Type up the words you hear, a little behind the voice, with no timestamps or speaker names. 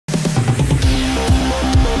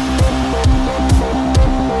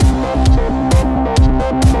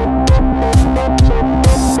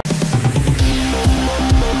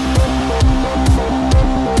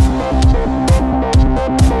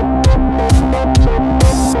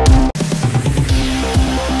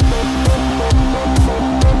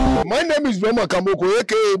Toma Kamoko,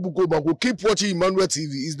 aka Buko Banku, keep watching Emmanuel TV.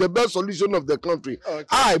 It's the best solution of the country. Okay.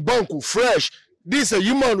 I, Banku, fresh. This is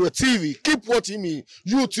Emmanuel TV. Keep watching me,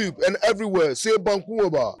 YouTube and everywhere. Say Banku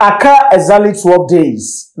Oba. ALKAAR exactly 12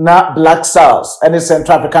 days. Now Black Stars and the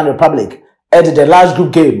Central African Republic ended the last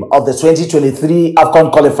group game of the 2023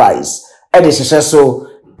 AFCON qualifiers. And this is so.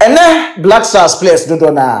 And then Black Stars players do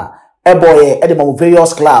na boy at the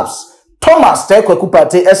various clubs. Thomas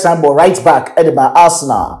Partey Esambo right back at the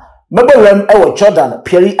Arsenal. Meborem ewo Jordan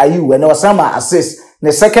Pierre Ayew and Osama assist the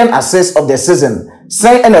second assist of the season.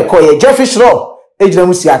 Say and Koye Jeffrey SCHLUPP ejina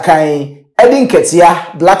musiakan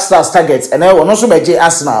Nketiah Black Stars targets and ewo no so beje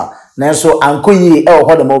Arsenal nanso ankoyi ewo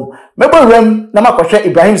hodemo. Meborem na makwohwe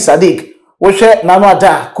IBRAHIM SADIQ wo hwe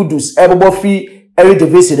Again-Kudus ebobo fi every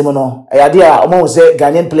division mo no ayade a omo say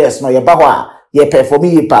Ghanaian players no ye ba ho a ye perform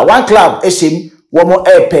ye pa one club eshim womo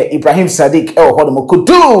epe IBRAHIM SADIQ ewo hodemo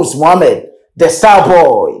Kudus MOHAMMED the star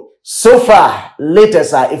boy. So far,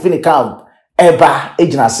 latest if in the camp, eba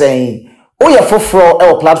ejina saying, oh yeah, for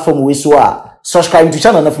our platform we subscribe to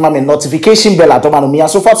channel and my notification bell at Omanomia.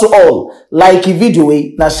 So far to all, like the video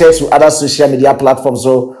na share to other social media platforms.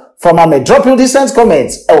 So for my drop you decent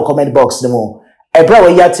comments or comment box demo. Ebra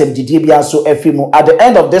we yatem didibia so efimu at the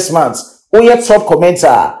end of this month. Oh yeah, top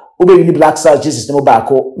commenter, ube Black Stars Jesus demo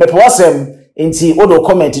bako. Me wasem inti odo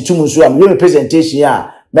comment to musu am we presentation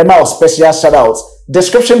ya. Member of special shout outs.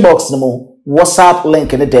 Description box no WhatsApp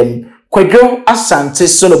link in them. Kwegro Asante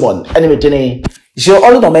Solomon. Anyway, your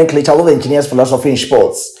all nomenclature of engineers, philosophy in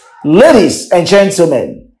sports. Ladies and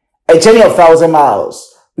gentlemen, a journey of 1,000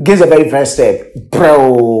 miles begins the very first step.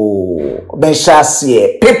 Bro,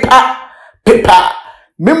 Benshasiye, paper.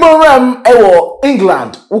 Memorandum ewo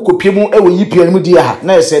England. Uko piemu ewo yipienu dia.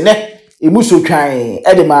 Na se ne imuso twan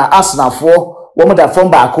edema Arsenal for one da form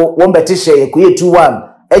back one better share kuye 2-1.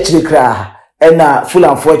 Echikra ena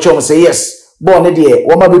FULHAM for chom say yes born ne de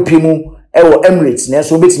wo ma be pimu ewo Emirates na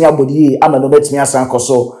so betimi abodi ama no betimi asan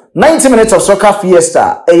koso 90 minutes of soccer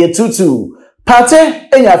fiesta 2-2 Partey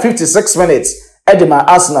enya 56 minutes edema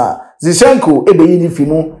Arsenal Zinchenko ebeyi ni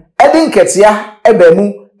fimu Nketiah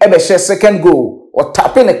ebemu ebehye second goal o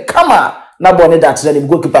tapping ne kama na born that na dem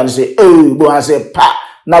goalkeeper say bo ha say pa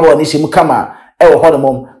na born shemu kama ewo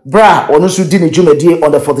hodemom bra onu su di ne dwumadie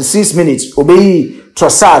on the 46 minutes obeyi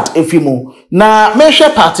Trossard efimu na mehwe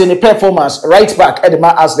Partey ne performance right back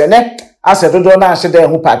edema as the ne as do na hye dey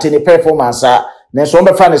hu Partey ne performance na so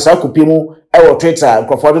be fa ne sa kupimu ewo Twitter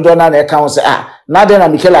nkofo do na e kan say na de na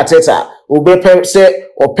Mikel Arteta obe say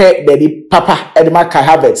ope baby papa edema Kai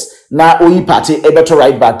Havertz na oyi Partey ebeto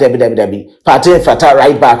right back debi Partey fata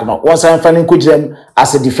right back no once I'm finding kujem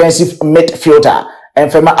as a defensive midfielder and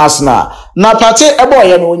fema Arsenal na Partey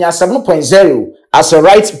eboye no onya 7.0 as a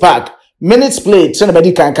right back. Minutes played,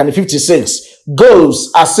 somebody can 56.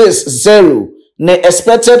 Goals, assists 0. Ne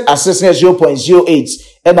expected assists 0.08.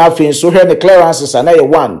 And I think so here the clearances are na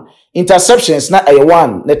 1. Interceptions na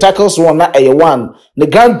 1. The tackles 1 na 1. The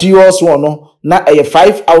ground duels 1 na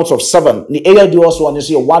 5 out of 7. The air duels 1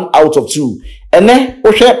 is 1 out of 2. And then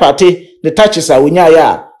we share Partey the touches are winya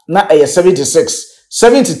ya na 76.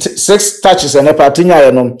 76 touches and a Partey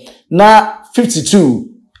nya na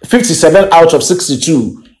 57 out of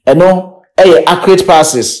 62. And no accurate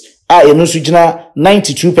passes no sujina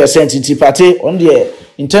 92% in Partey on the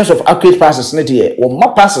in terms of accurate passes na the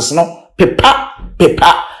one passes no paper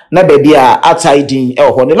na baby outside in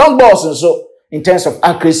on the long balls so in terms of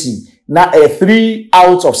accuracy na 3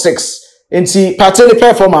 out of 6 in Partey the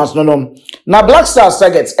performance no na Black Stars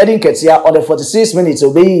targets Nketiah on the 46 minutes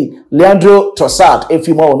obey Leandro Trossard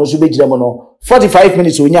efimo no so be gidemo no 45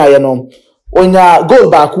 minutes onya goal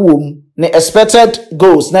back home. Ne expected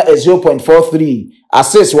goals na 0.43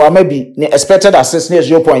 assists wa maybe ne expected assists na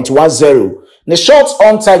 0.10 ne shots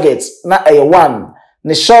on target na 1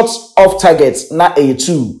 ne shots off target na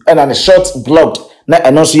 2 and ne shots blocked na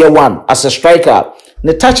also 1 as a striker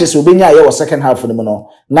ne touches will be nya second half no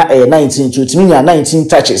na 19 to timinya 19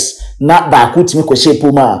 touches na ba ku timi ko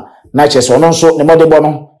shape ma na chess ono so ne modebo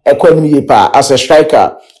no ekwani yepa as a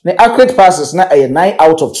striker. The accurate passes na 9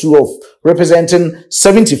 out of 12, representing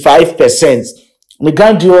 75%. The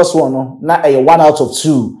ground duels one na 1 out of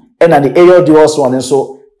 2, and the aerial duels one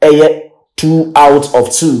so 2 out of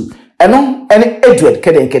 2. And Edward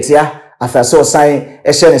Nketiah after so sign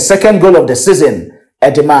a second goal of the season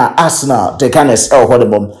at the Arsenal the Gunners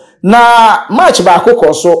hodemom. Na match back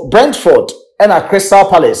also Brentford and a Crystal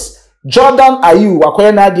Palace. Jordan Ayew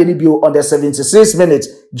wakoye na ade ni bio on the 76 minutes.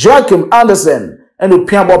 Joachim Anderson and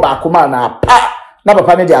Upiambo Bakuma na pa na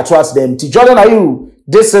papa ne dey atwas them. Jordan Ayew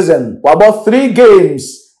this season about 3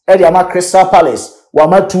 games at the Crystal Palace.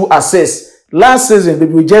 Wama 2 assists. last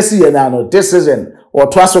season we just see now this season or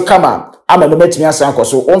twaso kama ama no metimi asan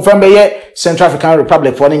so onfam be Central African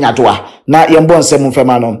Republic for nyadoa na yembo nsem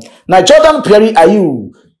mfama no na Jordan Pieri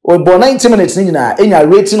Ayew o bo 90 minutes ni na enya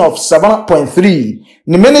rating of 7.3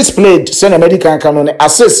 ni minutes played send American can no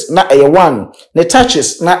assist na 1 ni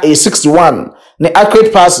touches na 61 ni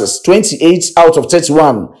accurate passes 28 out of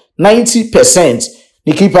 31 90%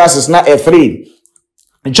 ni key passes na 3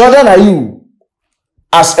 Jordan Ayew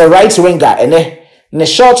as a right winger ne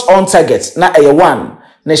shots on target na 1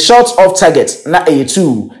 ne shots off target na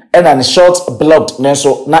 2 and ne shots blocked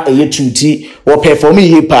so na 2 ti wo perform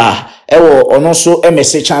here pa ewo ono so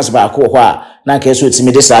MSC chance ba ko ho a na nke so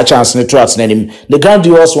etimi de sa chance ne throughout nanim the ground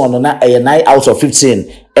duels one na 9 out of 15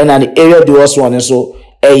 and an area duels one so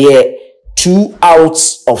 2 out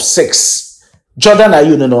of 6 Jordan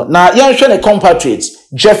Ayew no na yan hwe ne compatriot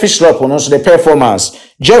Jeffrey SCHLUPP on the performance.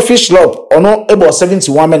 Jeffrey SCHLUPP on about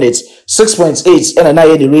 71 minutes, 6.8 and a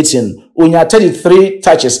 9 rating. Unya 33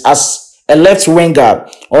 touches as a left winger.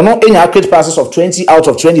 On any accurate passes of 20 out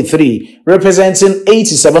of 23, representing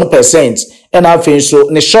 87%. And I think so.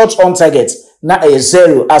 The shots on target na a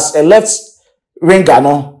 0 as a left winger.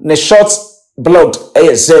 No, the shots blocked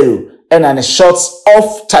a 0 and the shots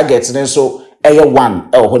off target. Then so a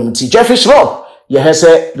 1. Jeffrey SCHLUPP.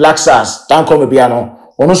 Yehese Black Stars. Don't come biano.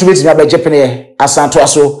 Ono so betimi abejepene asanto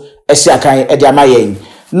aso asiakan e dia mayen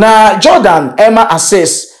na Jordan Emma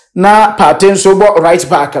assist na Partey so bo right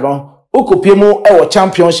back no ukopemu e wo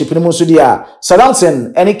championship ni mu so dia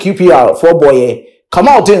Southampton any QPR for boy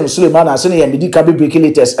KAMALDEEN SULEMANA se ne ya medical break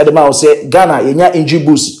latest e de ma wo se Ghana yenya injury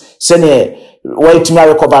boost se ne wo itimi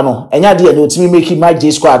recover no enya de na otimi make match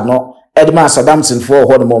squad no Edman Southampton for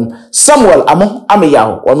Hodemom Samuel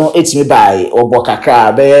Ameyaw ono etimi bai obo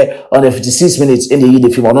kakra be on the 56 minutes in the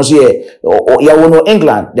film ono so ya wono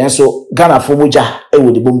England then so Ghana for moja e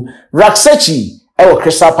wo de bom Raksechi e wo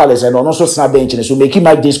Crystal Palace and ono so sna bench so make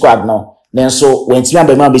match day squad no then so wentimi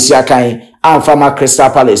ambema besi akan amfama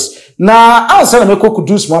Crystal Palace na ansa na meko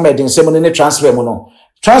Kudus Mohammed nsem ne transfer mo no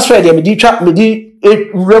transfer de medi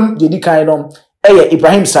ram de di kan no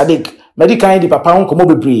Ibrahim SADIQ medical di papa on komo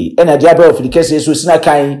bebre e na dia be of the case so sina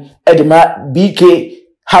kan e de ma BK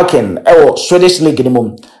Haken e wo Swedish league ni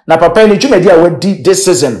mum na papa ni dwumadi a wadi this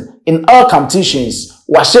season in all competitions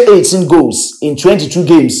was 18 goals in 22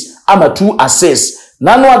 games ama 2 assists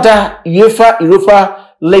na no ada UEFA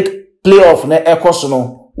league playoff na ekoso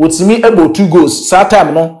no wotimi ebo 2 goals sa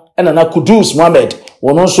time no e na Kudus Mohammed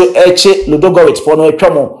wono so eche Ludogorets for no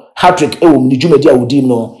etwamo hat-trick e wo ni dwumadi a wodi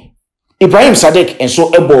no Ibrahim SADIQ and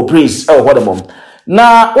so ebo praise e wo dem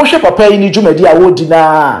na wo hwe papa yi ni dwumadi a wodi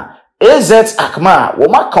na AZ Akma wo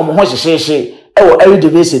makam ho hyehye e wo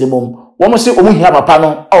Eredivisie ni mum wo mo se omu hia papa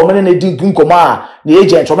no a wo mene na di nkoma a na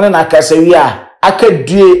agent wo mene na akasawi a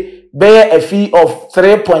akadue be a fee of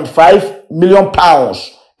 3.5 million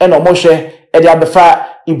pounds and omo hwe e de abefa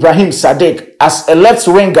Ibrahim SADIQ as a left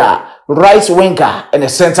winger, right winger and a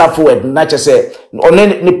center forward na say on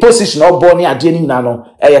the position of ball ni ade ni na no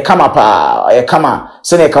e kama pa e kama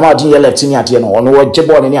se na kama ade left ni ade no ono wo je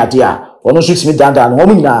ball ni ade a ono shoot me down no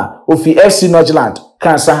omu nyina ofi FC Nordjylland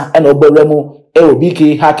kansa and obawramu e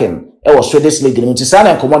BK Haken e wo Swedish league ni ntisa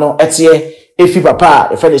na nkomo no etie efi papa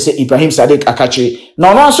e fe say Ibrahim SADIQ akachi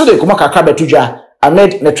na ono so de komo kakra betudwa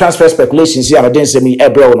amid the transfer speculations here at Densemi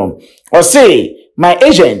Ebro no or say my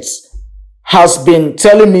agent has been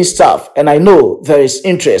telling me stuff and I know there is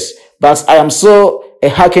interest, but I am so a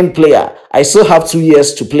hacking player. I still have 2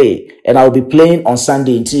 years to play and I will be playing on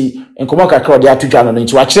Sunday in Komaka crowd there to Ghana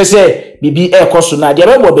into watch say BB air cost na dia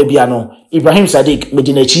bebo baby ano Ibrahim SADIQ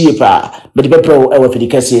medina chi pa medibe pro e we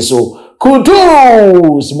fidikase so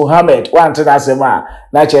Kudus Mohammed want to asema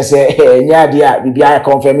na che say nya dia BB air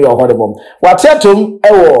confirm your hodebom watetum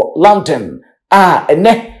e wo London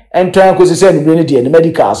ene entran ko se ni bi ni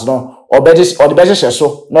medicals no obedis or the best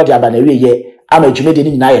so no the abana ye amedwumede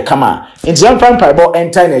ni nyina ye kama nti ampan paibo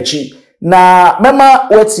enter na chi na mema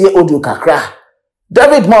wetie audio kakra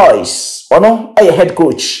David Moyes ono a head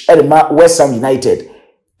coach at West Ham United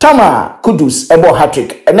Tama Kudus ebo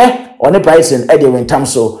hat-trick ene one Brighton e de wentam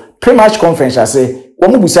so pre-match conference say wo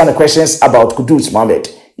busa na questions about Kudus Mohammed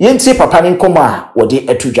yenti papa ni nkoma wo de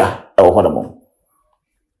etudwa e wo hodomo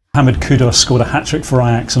Again-Kudus scored a hat-trick for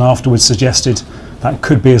Ajax and afterwards suggested that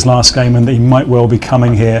could be his last game and that he might well be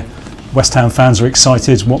coming here. West Ham fans are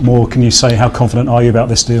excited. What more can you say? How confident are you about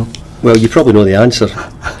this deal? Well, you probably know the answer.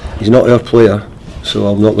 He's not our player, so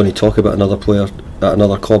I'm not going to talk about another player at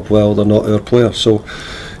another club while they're not our player. So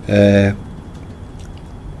I've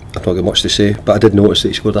not got much to say, but I did notice that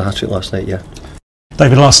he scored a hat-trick last night, yeah.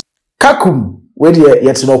 David, last... Kakum, where do you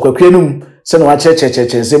yet to know? se no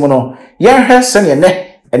achechecheche se mu no yen hwe se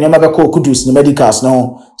ne enyoma be ko Kudus ni medicals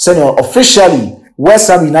no se no officially West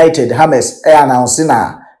Ham United Hammers announce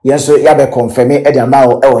na yen so ya be confirm e dia ma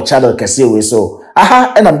o channel kese we so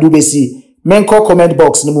aha enam do be si menko comment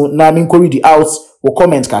box ni mu na menko read out wo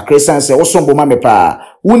comment ka Christian say wo sombo ma me pa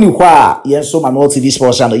wuni hwa yen so ma no TV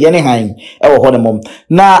sports channel yen han e wo ho dem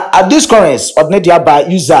na at this current ordinary dia by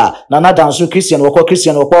user na danso Christian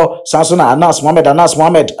woko sanso na Anas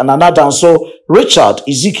Mohammed na danso Richard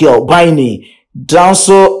Ezekiel Baini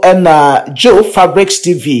danso and Joe Fabrics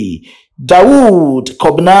TV Dawood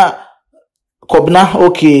Kobna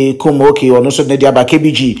okay ono so ne dia ba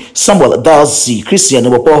KBG Samuel Dalsey Christian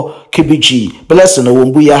Wopo KBG Blessing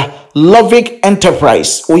Wombuya Lovic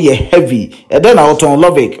Enterprise oye heavy and then out on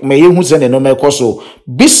Lovic me hu se ne no me koso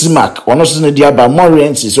Bismarck ono so ne dia ba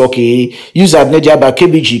Morient is okay user ne dia ba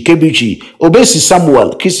KBG Obesi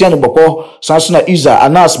Samuel Christian Wopo Sansuna user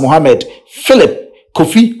Anas Mohammed Philip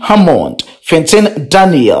Kofi Hammond Fenton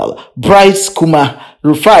Daniel Bryce Kuma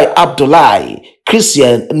Rufai Abdullahi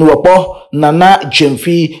Christian Nuopo Nana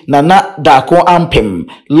Jemfi Nana Dako Ampem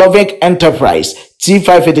Lovic Enterprise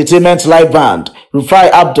T5 Entertainment Live Band Rufai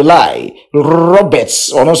Abdullahi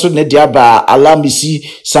Roberts Onoso Nediaba Alamisi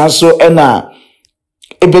Sanso Ena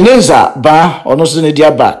Ebenezer Ba Onoso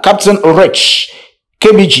Nediaba Captain Rich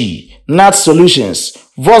KBG Nat Solutions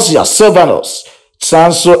Vosia Silvanos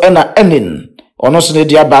Sanso Ena Enin Onoso ne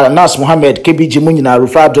dia ba Nas Mohammed KBG Munyina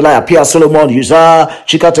Rufa Abdullah Apia Solomon User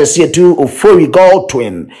Chikate C2 Ofori Gold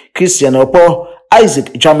Twin Christian Opo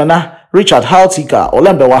Isaac Jamana Richard Haltika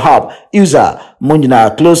Olembe Wahab User Munyina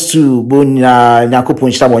close to Bunya Nyakupu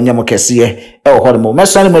Nchitamo Nyamo Kesie Ewo Hodemo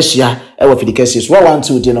Mesani Mesia Ewo Fidikesis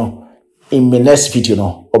 112 dino in my next video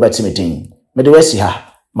no obetimitin Medewesi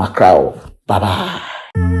ha Makrao Bye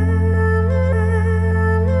bye.